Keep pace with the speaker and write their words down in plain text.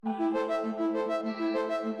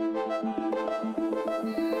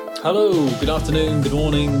Hello, good afternoon, good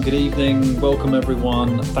morning, good evening. Welcome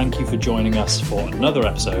everyone. Thank you for joining us for another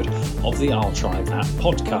episode of the I'll Try That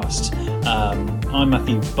podcast. I'm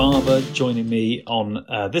Matthew Barber. Joining me on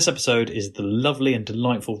this episode is the lovely and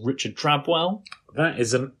delightful Richard Trabwell. That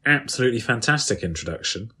is an absolutely fantastic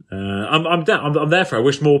introduction. I'm there for. I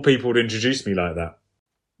wish more people would introduce me like that.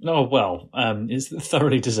 Oh, well, it's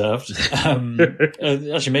thoroughly deserved.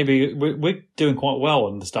 Actually, maybe we're doing quite well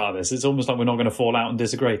on the start of this. It's almost like we're not going to fall out and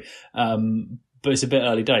disagree. But it's a bit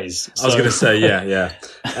early days. So. I was going to say, yeah.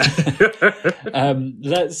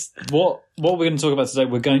 What we're going to talk about today,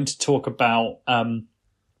 we're going to talk about on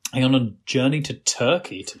a journey to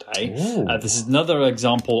Turkey today. This is another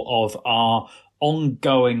example of our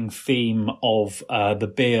ongoing theme of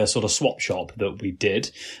the beer sort of swap shop that we did.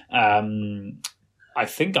 I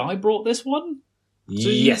think I brought this one to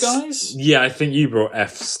you guys. Yeah, I think you brought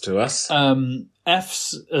Efes to us.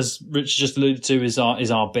 Efes, as Rich just alluded to, is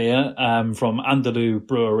our beer from Andolu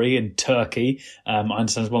Brewery in Turkey. I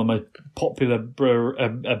understand it's one of the most popular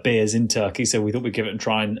beers in Turkey, so we thought we'd give it a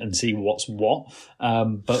try and see what's what.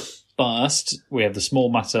 But first, we have the small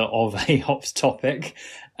matter of a hops topic.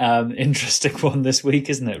 Interesting one this week,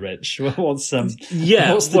 isn't it, Rich? What's the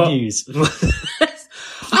news?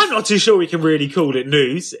 I'm not too sure we can really call it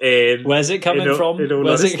news. Where's it coming from?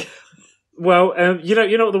 Well, you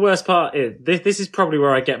know what the worst part is? This is probably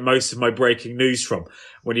where I get most of my breaking news from.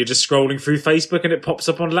 When you're just scrolling through Facebook and it pops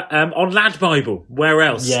up on Lad Bible. Where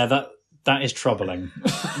else? Yeah, that is troubling.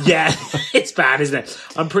 Yeah, it's bad, isn't it?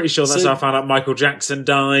 I'm pretty sure that's how I found out Michael Jackson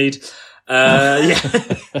died. How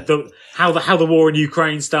the war in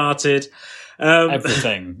Ukraine started.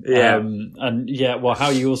 Everything. How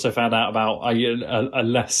you also found out about a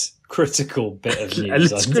less critical bit of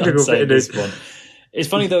news. It's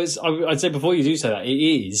funny though, I'd say before you do say that, it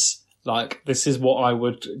is like, this is what I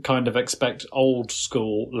would kind of expect old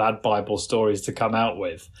school Lad Bible stories to come out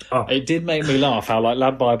with. It did make me laugh how like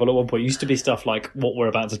Lad Bible at one point used to be stuff like what we're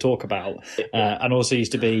about to talk about, and also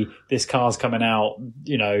used to be, this car's coming out,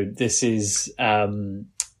 this is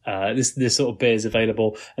this sort of beer is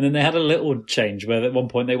available, and then they had a little change where at one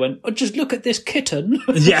point they went, "Oh, just look at this kitten,"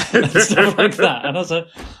 stuff like that, and I was like,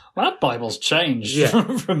 "That Bible's changed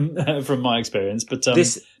from my experience." But what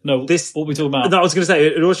we talking about? No, I was going to say,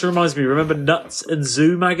 it also reminds me. Remember Nuts and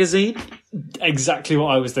Zoo magazine? Exactly what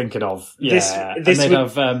I was thinking of. Yeah,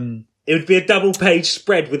 it would be a double-page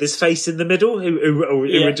spread with his face in the middle, who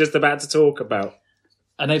we're just about to talk about,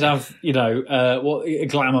 and they'd have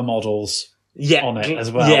glamour models. On it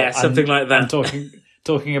as well. Yeah, something like that. And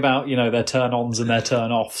talking about, their turn-ons and their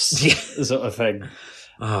turn-offs sort of thing.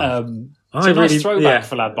 Nice throwback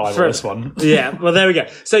for Lad Bible, this one. Yeah, well, there we go.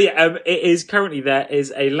 So, it is currently, there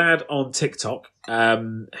is a lad on TikTok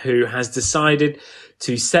who has decided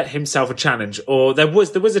to set himself a challenge, or there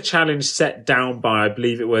was a challenge set down by, I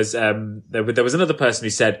believe it was, there was another person who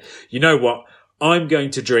said, you know what, I'm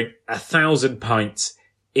going to drink 1,000 pints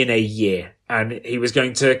in a year. And he was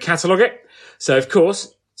going to catalogue it. So, of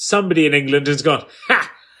course, somebody in England has gone,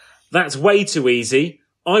 "Ha! That's way too easy.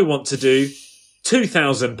 I want to do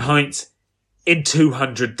 2,000 pints in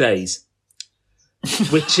 200 days."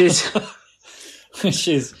 Which is...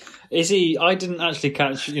 Is he... I didn't actually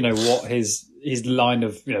catch, what his line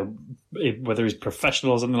of, whether he's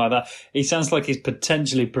professional or something like that. He sounds like he's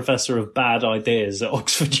potentially professor of bad ideas at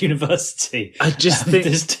Oxford University. I just think...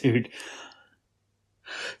 This dude...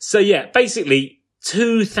 So, basically...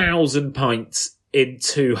 2,000 pints in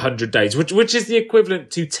 200 days, which is the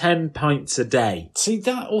equivalent to 10 pints a day. See,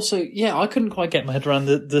 that also, I couldn't quite get my head around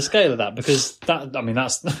the scale of that, because that's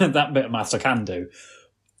that bit of maths I can do.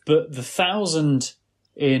 But the 1,000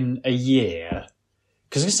 in a year,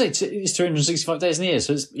 because I say it's 365 days in a year,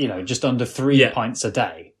 so it's, just under 3 pints a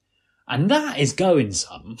day. And that is going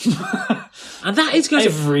some. And that is going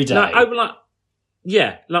every day.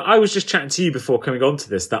 I was just chatting to you before coming on to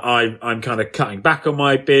this, that I'm kind of cutting back on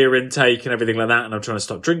my beer intake and everything like that, and I'm trying to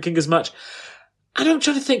stop drinking as much. And I'm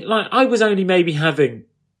trying to think, I was only maybe having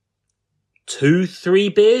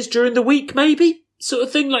 2-3 beers during the week, maybe, sort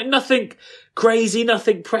of thing, nothing crazy,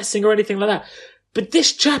 nothing pressing or anything like that. But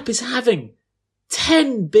this chap is having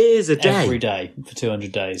 10 beers a day. Every day for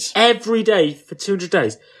 200 days. Every day for 200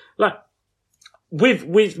 days. We've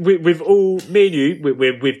all, me and you,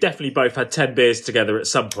 we've definitely both had 10 beers together at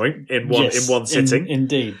some point in one sitting.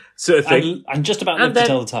 Indeed. Sort of thing. And just about lived to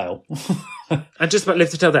tell the tale. And just about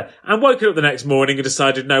lived to tell that. And woken up the next morning and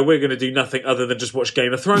decided, no, we're going to do nothing other than just watch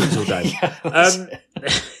Game of Thrones all day.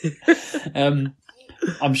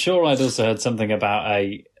 I'm sure I'd also heard something about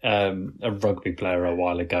a rugby player a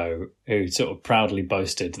while ago who sort of proudly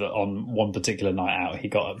boasted that on one particular night out he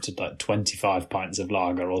got up to like 25 pints of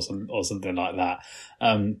lager or something like that.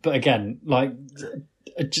 But again, like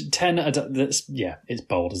 10, it's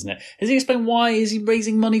bold, isn't it? Has he explained why? Is he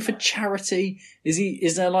raising money for charity?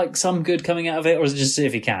 Is there like some good coming out of it, or is it just see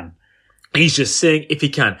if he can? He's just seeing if he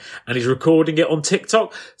can, and he's recording it on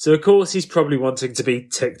TikTok. So, of course, he's probably wanting to be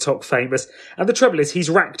TikTok famous. And the trouble is, he's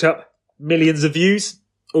racked up millions of views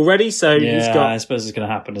already. So he's got. I suppose it's going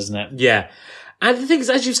to happen, isn't it? Yeah. And the thing is,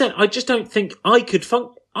 as you said, I just don't think I could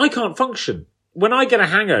I can't function. When I get a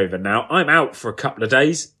hangover now, I'm out for a couple of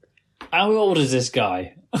days. How old is this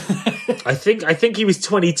guy? I think he was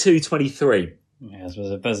 22, 23. Yeah, I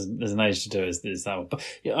suppose there's an age to do it. Is that one. But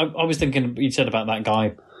yeah, I was thinking, you said about that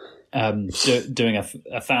guy. Doing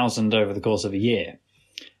 1,000 over the course of a year,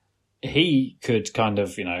 he could kind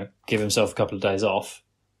of, give himself a couple of days off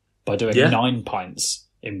by doing 9 pints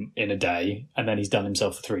in a day, and then he's done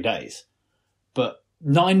himself for 3 days. But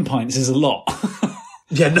 9 pints is a lot.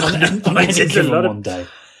 Yeah, 9 pints is a lot one day.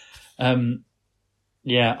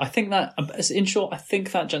 Yeah, I think that, in short, I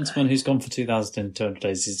think that gentleman who's gone for 2,200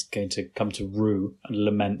 days is going to come to rue and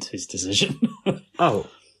lament his decision. Oh,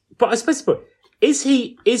 but I suppose. Is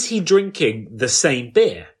he drinking the same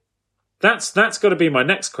beer? That's got to be my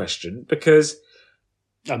next question, because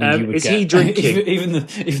I mean, he drinking even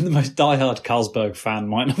the most diehard Carlsberg fan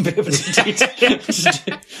might not be able to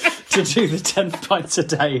do the 10 pints a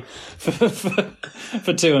day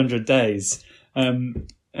for 200 days.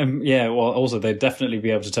 Also they'd definitely be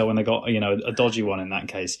able to tell when they got a dodgy one. In that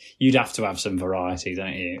case, you'd have to have some variety,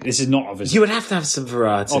 don't you? This is not obviously. You would have to have some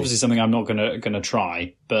variety. Obviously, something I'm not gonna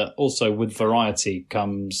try, but also with variety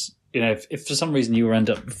comes, if for some reason you were end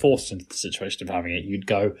up forced into the situation of having it, you'd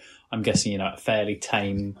go. I'm guessing a fairly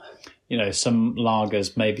tame, some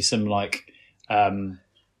lagers, maybe some like,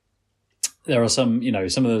 there are some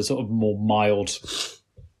some of the sort of more mild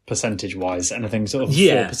percentage wise, anything sort of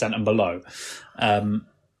 4% and below.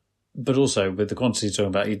 But also with the quantity you're talking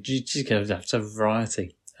about, you just have to have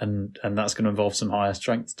variety, and that's going to involve some higher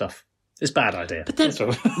strength stuff. It's a bad idea. But then,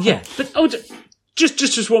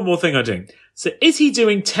 just one more thing I do. So is he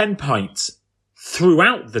doing 10 pints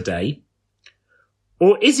throughout the day,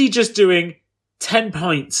 or is he just doing 10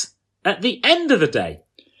 pints at the end of the day?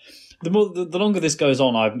 The longer this goes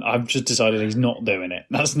on, I've just decided he's not doing it.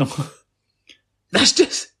 That's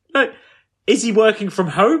just like, is he working from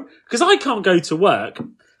home? Because I can't go to work,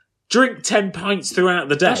 drink 10 pints throughout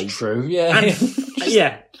the day. That's true,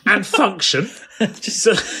 yeah. And function.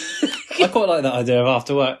 I quite like that idea of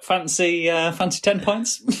after work. Fancy 10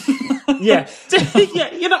 pints? Yeah.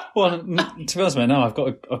 Well, to be honest, man, no, I've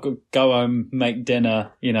got to go home, make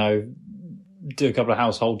dinner, do a couple of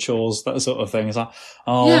household chores, that sort of thing. It's like,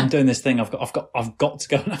 I'm doing this thing. I've got to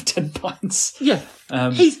go and have 10 pints. Yeah.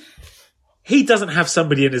 He doesn't have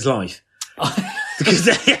somebody in his life. Because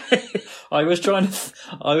I was trying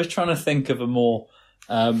to think of a more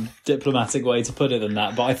diplomatic way to put it than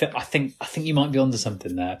that, but I think you might be onto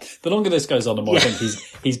something there. The longer this goes on, the more I think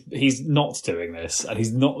he's not doing this, and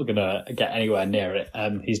he's not going to get anywhere near it.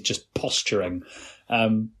 He's just posturing.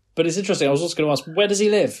 But it's interesting. I was also going to ask, where does he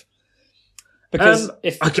live? Because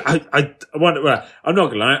I wonder, well, I'm not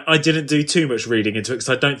going to lie, I didn't do too much reading into it because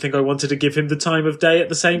I don't think I wanted to give him the time of day at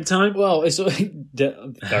the same time. Well, it's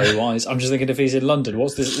very wise. I'm just thinking if he's in London,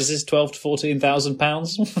 what's this? Is this £12,000 to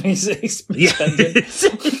 £14,000 he's spending?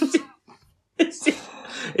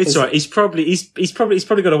 It's right. He's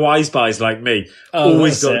probably got a wise buys like me.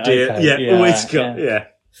 Always got dear. Okay. Always got. Yeah.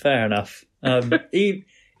 Fair enough.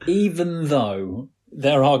 Even though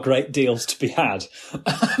there are great deals to be had.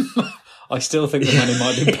 I still think the money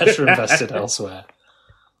might be better invested elsewhere.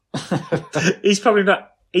 He's probably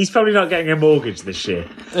not getting a mortgage this year.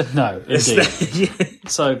 No, indeed.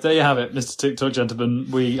 So there you have it, Mr. TikTok gentleman.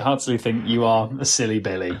 We heartily think you are a silly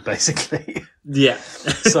Billy, basically. Yeah.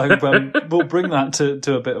 So we'll bring that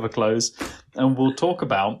to a bit of a close, and we'll talk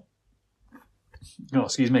about. Oh,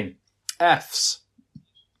 excuse me, Fs.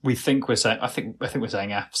 I think we're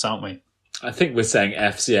saying Fs, aren't we? I think we're saying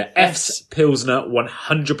Fs, yeah. Fs Pilsner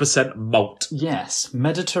 100% malt. Yes,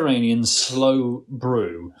 Mediterranean slow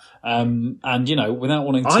brew. And, without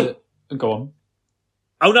wanting to... Go on.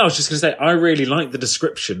 Oh, no, I was just going to say, I really like the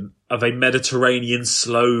description of a Mediterranean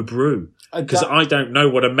slow brew. Because I don't know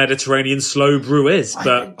what a Mediterranean slow brew is,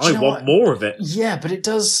 but I want more of it. Yeah, but it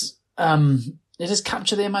does... it has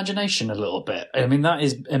captured the imagination a little bit. I mean, that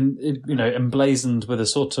is, emblazoned with a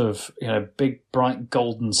sort of, big, bright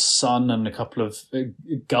golden sun and a couple of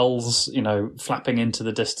gulls, flapping into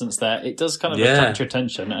the distance there. It does kind of attract your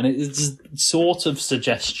attention, and it is sort of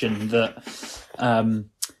suggestion that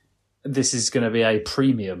this is going to be a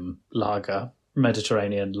premium lager,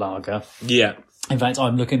 Mediterranean lager. Yeah. In fact,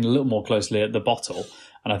 I'm looking a little more closely at the bottle,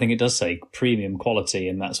 and I think it does say premium quality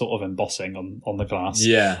in that sort of embossing on the glass.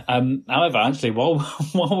 Yeah. However, actually, while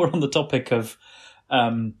we're on the topic of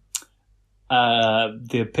the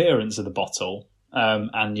appearance of the bottle,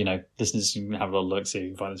 and listeners, you can have a little look, so you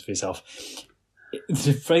can find this for yourself.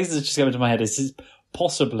 The phrase that's just coming to my head is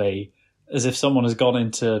possibly as if someone has gone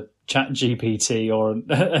into ChatGPT or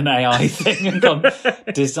an AI thing and gone,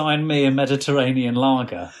 design me a Mediterranean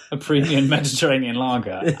lager, a premium Mediterranean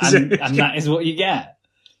lager, and that is what you get.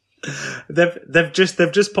 They've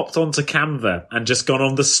just popped onto Canva and just gone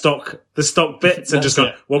on the stock bits and just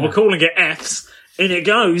gone, we're calling it F's, in it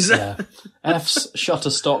goes. Yeah. F's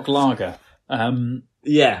Shutterstock Lager.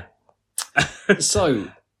 Yeah. So,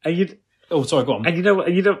 sorry, go on. And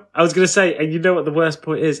I was going to say, and you know what the worst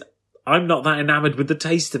point is? I'm not that enamoured with the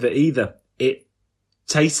taste of it either. It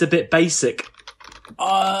tastes a bit basic.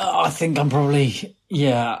 I think I'm probably,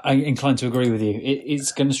 inclined to agree with you.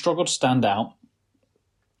 It's going to struggle to stand out.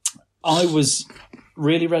 I was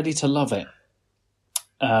really ready to love it.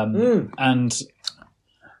 And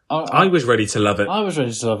I was ready to love it. I was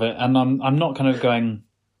ready to love it. And I'm not kind of going,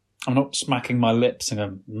 I'm not smacking my lips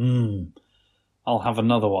and going, I'll have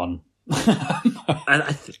another one. And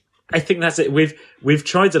I think that's it. We've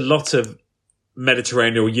tried a lot of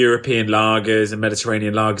Mediterranean or European lagers and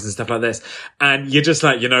Mediterranean lagers and stuff like this. And you're just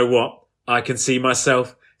like, you know what? I can see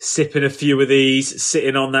myself sipping a few of these,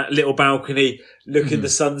 sitting on that little balcony, looking the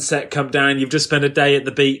sunset come down. You've just spent a day at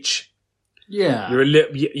the beach. Yeah.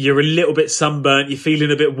 You're a little bit sunburnt. You're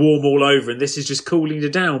feeling a bit warm all over, and this is just cooling you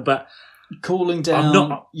down. But cooling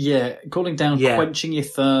down, quenching your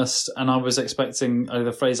thirst. And I was expecting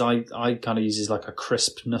the phrase I kind of use is like a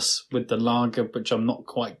crispness with the lager, which I'm not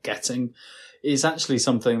quite getting. Is actually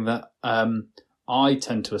something that I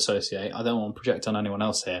tend to associate. I don't want to project on anyone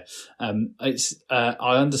else here. I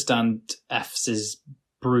understand F's is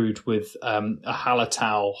brewed with a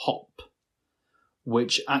Hallertau hop,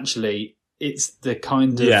 which actually it's the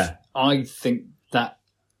kind of I think that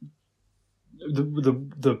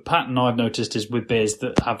the pattern I've noticed is with beers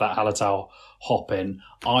that have that Hallertau hop in.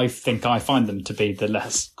 I think I find them to be the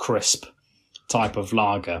less crisp type of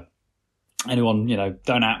lager. Anyone,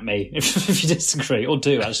 don't at me if you disagree, or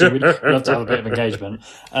do actually. We'd love to have a bit of engagement.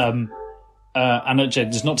 And actually,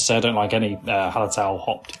 it's not to say I don't like any Hallertau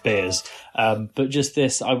hopped beers, but just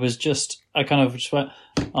this, I kind of just went,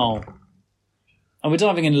 oh. And we're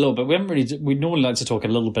diving in a little bit. We normally like to talk a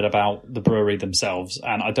little bit about the brewery themselves,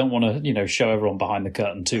 and I don't want to, show everyone behind the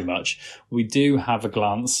curtain too much. We do have a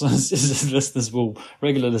glance,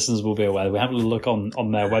 regular listeners will be aware. We have a little look on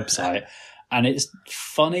their website. And it's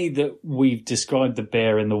funny that we've described the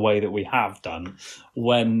beer in the way that we have done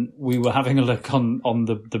when we were having a look on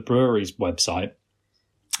the brewery's website,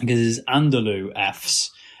 because it's Andolu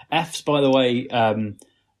Efes. Efes, by the way,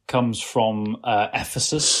 comes from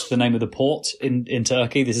Efesus, the name of the port in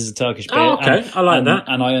Turkey. This is a Turkish beer. Oh, okay. I like that.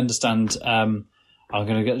 And I understand, I'm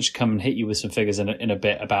going to just come and hit you with some figures in a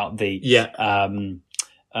bit about the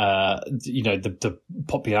the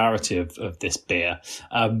popularity of this beer.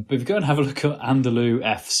 But if you go and have a look at Andolu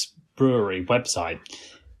F's brewery website,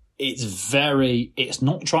 it's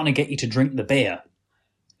not trying to get you to drink the beer.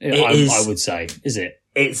 I would say, is it?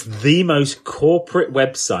 It's the most corporate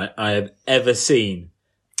website I have ever seen.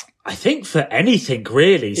 I think for anything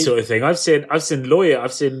really, sort of thing. I've seen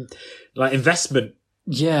like investment,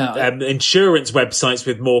 insurance websites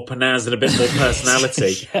with more panache and a bit more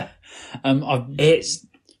personality.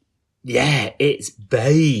 It's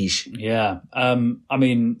beige. Yeah. I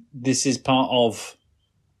mean, this is part of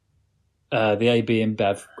the AB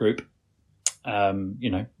InBev group.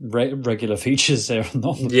 Regular features there on the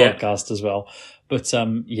podcast as well. But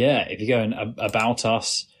if you go in about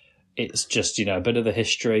us, it's just, a bit of the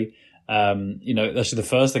history. Actually the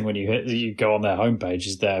first thing when you go on their homepage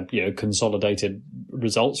is their, consolidated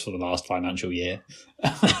results for the last financial year.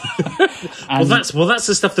 Well, that's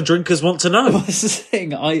the stuff the drinkers want to know. Well, that's the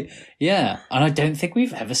thing. And I don't think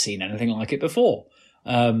we've ever seen anything like it before.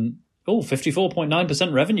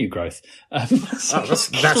 54.9% revenue growth.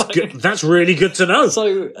 That's good. That's really good to know.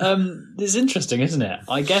 So, it's interesting, isn't it?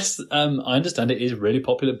 I guess, I understand it is a really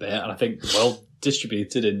popular beer, and I think well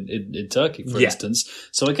distributed in Turkey, for instance.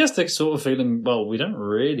 So I guess they're sort of feeling, well, we don't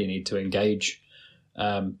really need to engage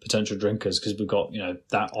potential drinkers because we've got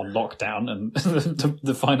that on lockdown, and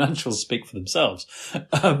the financials speak for themselves.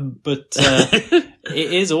 But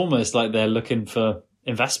it is almost like they're looking for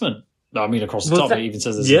investment. I mean, across the top, it even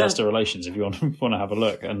says there's investor relations if you want to have a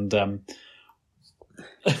look, and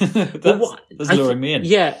that's luring me in.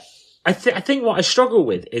 Yeah. I think what I struggle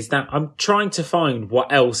with is that I'm trying to find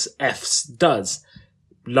what else Efes does,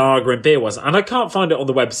 lager and beer wise, and I can't find it on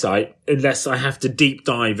the website unless I have to deep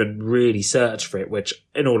dive and really search for it, which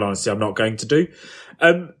in all honesty I'm not going to do.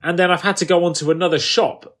 And then I've had to go onto another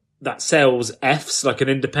shop that sells Efes, like an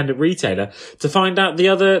independent retailer, to find out the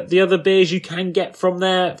other beers you can get from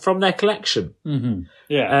their collection. Mm-hmm.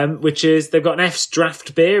 Yeah. Which is, they've got an Efes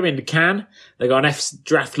draft beer in a can. They've got an Efes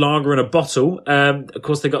draft lager in a bottle. Of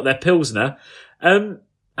course, they've got their Pilsener. And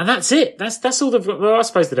that's it. That's all they've got. Well, I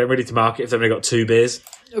suppose they don't really to market if they've only got 2 beers.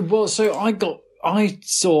 Well, so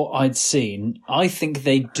I'd seen, I think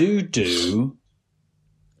they do,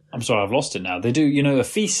 I'm sorry, I've lost it now. They do, a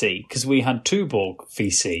Fisi, because we had Tuborg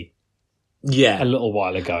Fisi. Yeah. A little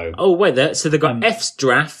while ago. Oh, wait, so they've got Efes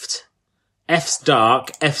draft, Efes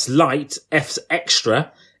Dark, Efes Light, Efes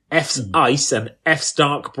Extra, Efes Ice, and Efes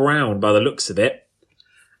Dark Brown, by the looks of it.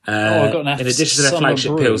 I've got an Efes in addition to their Summer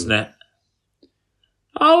flagship Brew. Pilsner.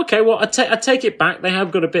 Oh, okay, well, I take it back. They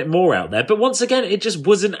have got a bit more out there. But once again, it just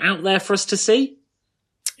wasn't out there for us to see.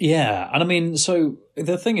 Yeah, and I mean, so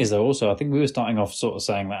the thing is, though, also, I think we were starting off sort of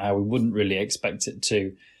saying that how we wouldn't really expect it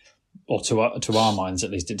to, or to our minds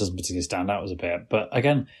at least, it doesn't particularly stand out as a beer. But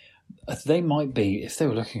again, they might be, if they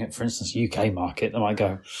were looking at, for instance, UK market, they might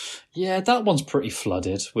go, yeah, that one's pretty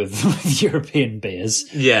flooded with European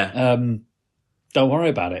beers. Yeah. Don't worry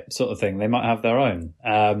about it, sort of thing. They might have their own.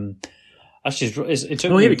 Actually, it took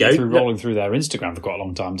here me we go. through rolling through their Instagram for quite a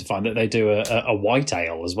long time to find that they do a white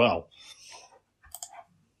ale as well.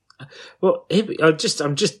 Well, I'm just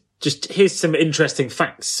here's some interesting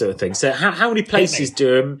facts sort of thing. So how many places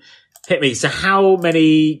do hit me? So how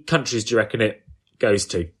many countries do you reckon it goes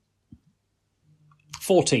to?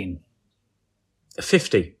 14.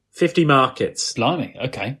 50 markets. Blimey.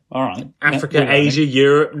 Okay. All right. Africa, Asia,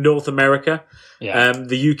 Europe, North America, Yeah.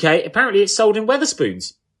 the UK. Apparently it's sold in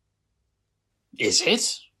Wetherspoons. Is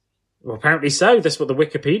it? Well, apparently so. That's what the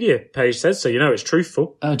Wikipedia page says, so it's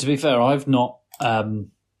truthful. To be fair, I've not...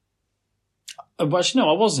 Well, actually, no,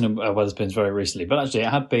 I was in Wetherspoons very recently, but actually it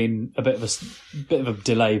had been a bit of a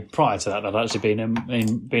delay prior to that. I'd actually been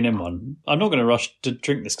in one. I'm not going to rush to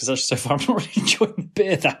drink this because actually so far I'm not really enjoying the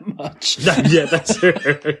beer that much. Yeah, that's true.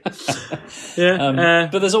 Yeah,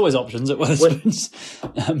 but there's always options at Wetherspoons.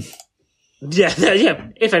 Yeah.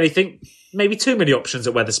 If anything, maybe too many options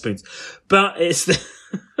at Wetherspoons, but it's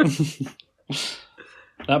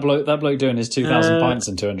that bloke doing his 2,000 pints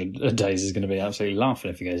in 200 days is going to be absolutely laughing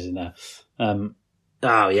if he goes in there.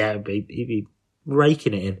 Oh yeah, he'd be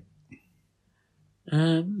raking it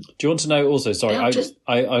in. Do you want to know also? Sorry,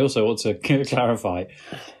 I also want to clarify.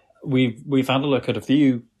 We've had a look at a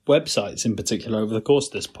few websites in particular over the course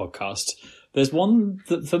of this podcast. There's one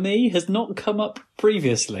that for me has not come up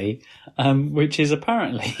previously, which is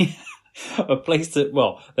apparently a place that,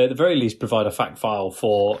 well, they at the very least provide a fact file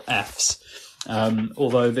for Fs.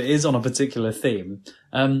 Although it is on a particular theme.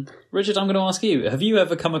 Richard, I'm going to ask you, have you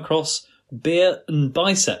ever come across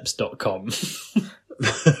beerandbiceps.com?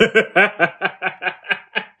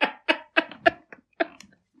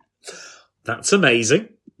 That's amazing.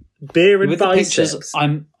 Beer and with biceps. The pictures,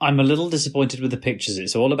 I'm a little disappointed with the pictures.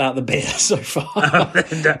 It's all about the beer so far.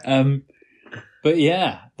 But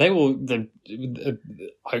yeah, I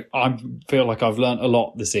feel like I've learnt a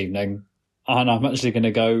lot this evening. And I'm actually going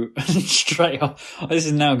to go straight off. This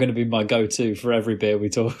is now going to be my go-to for every beer we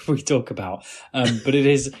talk about. But it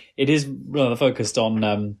is rather focused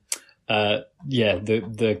on the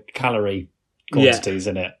calorie quantities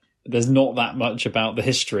in it. There's not that much about the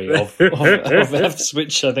history of Fs,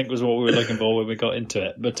 which I think was what we were looking for when we got into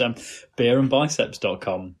it. But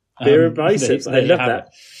beerandbiceps.com. Beer and biceps. I love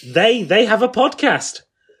that. They have a podcast.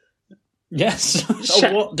 Yes.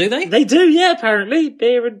 Oh, what do they? They do, yeah. Apparently,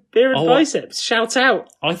 beer and biceps. Shout out!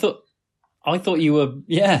 I thought you were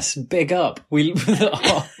big up.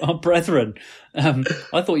 Our brethren.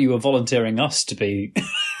 I thought you were volunteering us to be.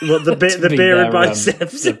 Well, the beer and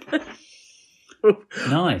biceps.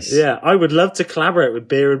 Nice. Yeah, I would love to collaborate with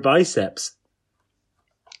beer and biceps.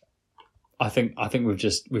 I think we've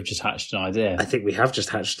just hatched an idea. I think we have just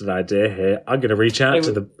hatched an idea here. I'm going to reach out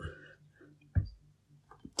to them.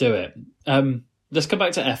 Do it. Let's come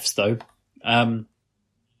back to Fs though. I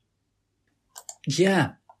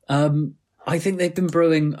think they've been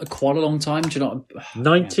brewing quite a long time. Do you know?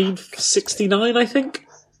 1969, I think.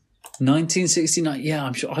 1969. Yeah,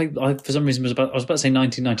 I'm sure. I for some reason I was about to say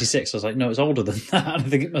 1996. I was like, no, it's older than that. I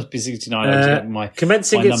think it must be 69.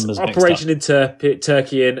 Commencing its operation in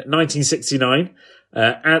Turkey in 1969.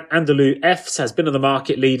 Andolu Efes has been on the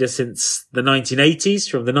market leader since the 1980s.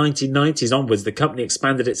 From the 1990s onwards, the company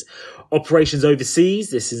expanded its operations overseas.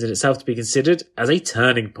 This is in itself to be considered as a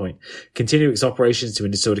turning point, continuing its operations to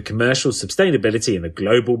ensure commercial sustainability in the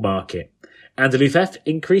global market. Andolu Efes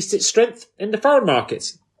increased its strength in the foreign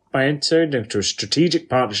markets by entering into a strategic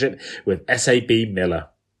partnership with SAB Miller.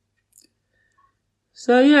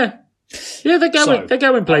 So yeah, they're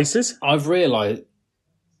going places. I've realised.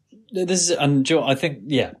 This is, and I think,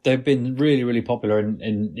 they've been really, really popular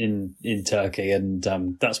in Turkey, and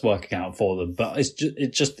that's working out for them. But it's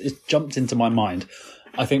jumped into my mind.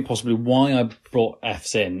 I think possibly why I brought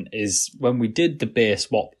Efes in is when we did the beer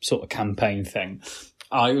swap sort of campaign thing.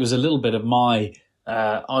 It was a little bit of my.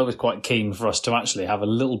 I was quite keen for us to actually have a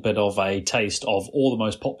little bit of a taste of all the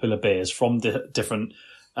most popular beers from different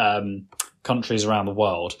countries around the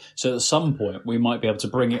world. So at some point we might be able to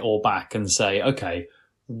bring it all back and say, okay,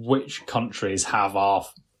 which countries have our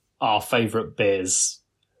favourite beers?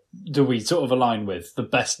 Do we sort of align with the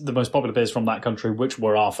most popular beers from that country, which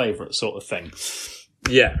were our favourite sort of thing?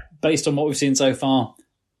 Yeah. Based on what we've seen so far,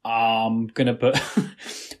 I'm going to put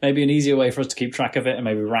maybe an easier way for us to keep track of it and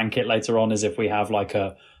maybe rank it later on is if we have like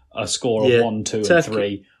a score of 1, 2, and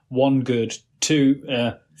 3. 1 good,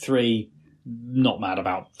 2, 3 not mad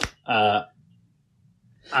about. And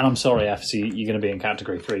I'm sorry, FC, you're going to be in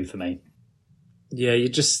category 3 for me. Yeah, you're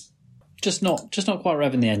just not quite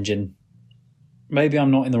revving the engine. Maybe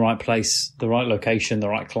I'm not in the right place, the right location, the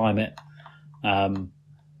right climate.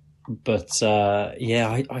 But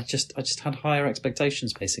I just had higher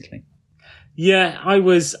expectations, basically. Yeah, I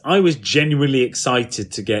was genuinely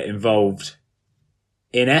excited to get involved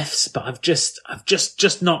in Efes, but I've just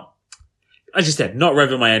not, as you said, not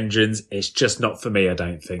revving my engines. It's just not for me, I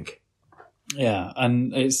don't think. Yeah,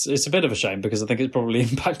 and it's a bit of a shame because I think it's probably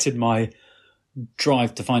impacted my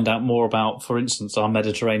drive to find out more about, for instance, our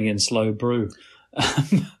Mediterranean slow brew.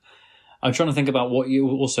 I'm trying to think about what you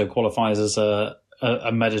also qualifies as a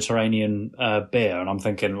Mediterranean beer, and I'm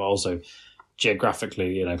thinking also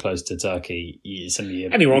geographically, close to Turkey,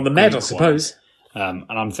 anywhere on the Med, I suppose. And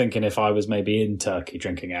I'm thinking if I was maybe in Turkey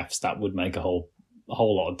drinking Efes, that would make a whole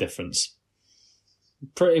lot of difference.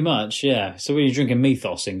 Pretty much, yeah. So when you're drinking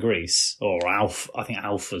Mythos in Greece, or I think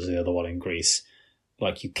Alpha's the other one in Greece.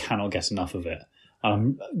 Like, you cannot get enough of it.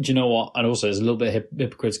 Do you know what? And also, it's a little bit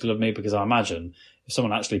hypocritical of me because I imagine if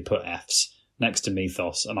someone actually put Efes next to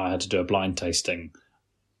Mythos and I had to do a blind tasting,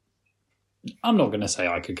 I'm not going to say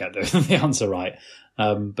I could get the answer right.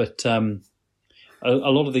 But a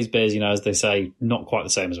lot of these beers, as they say, not quite the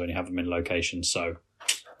same as when you have them in location. So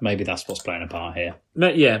maybe that's what's playing a part here.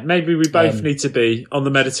 Yeah, maybe we both need to be on the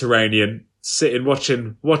Mediterranean, sitting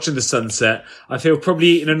watching the sunset. I feel probably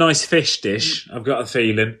eating a nice fish dish. I've got a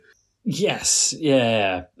feeling. Yes,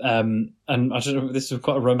 yeah. And I don't know, this is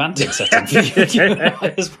quite a romantic setting for you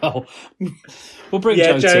as well. We'll bring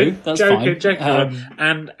Joe too. That's fine.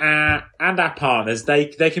 And our partners, they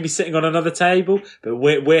can be sitting on another table, but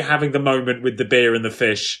we're having the moment with the beer and the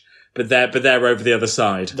fish. But they're over the other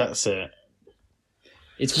side. That's it.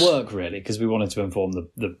 It's work, really, because we wanted to inform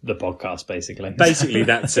the podcast, basically. Basically,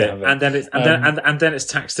 that's it. And then it's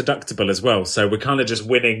tax deductible as well. So we're kind of just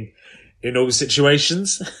winning in all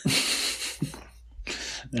situations.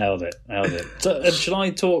 Nailed it. So, shall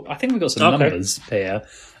I talk? I think we've got some numbers here.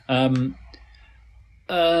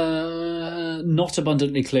 Not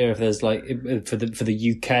abundantly clear if there's like for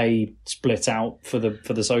the UK split out for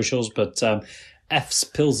the socials, but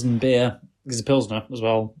Efes Pilsen beer. It's a Pilsner as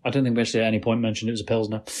well. I don't think we actually at any point mentioned it was a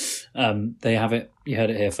Pilsner. There you have it. You heard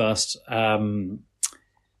it here first.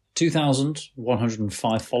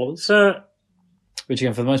 2,105 followers. Which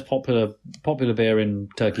again, for the most popular beer in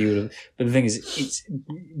Turkey, would have. But the thing is, it's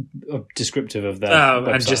descriptive of their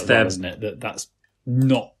website and just their, isn't it? That's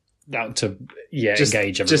not out to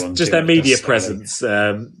engage everyone. Just their media presence.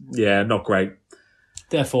 Not great.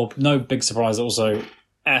 Therefore, no big surprise. Also,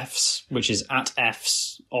 Efes, which is at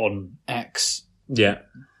Efes on X. Yeah.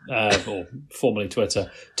 Or formerly Twitter,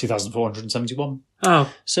 2,471.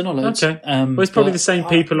 Oh. So not loads. Okay. It's probably the same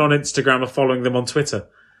people on Instagram are following them on Twitter.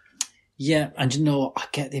 Yeah, and you know what? I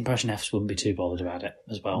get the impression Efes wouldn't be too bothered about it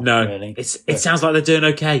as well. No, really. It sounds like they're doing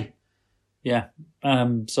okay. Yeah.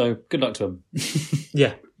 So good luck to them.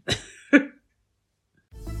 Yeah.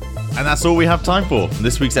 And that's all we have time for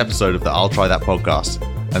this week's episode of the I'll Try That podcast.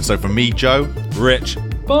 And so from me, Joe, Rich,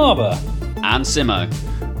 Barbara, and Simo,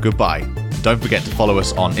 goodbye. Don't forget to follow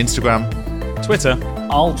us on Instagram, Twitter,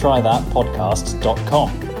 I'll Try That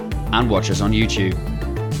podcast.com. and watch us on YouTube.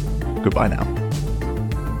 Goodbye now.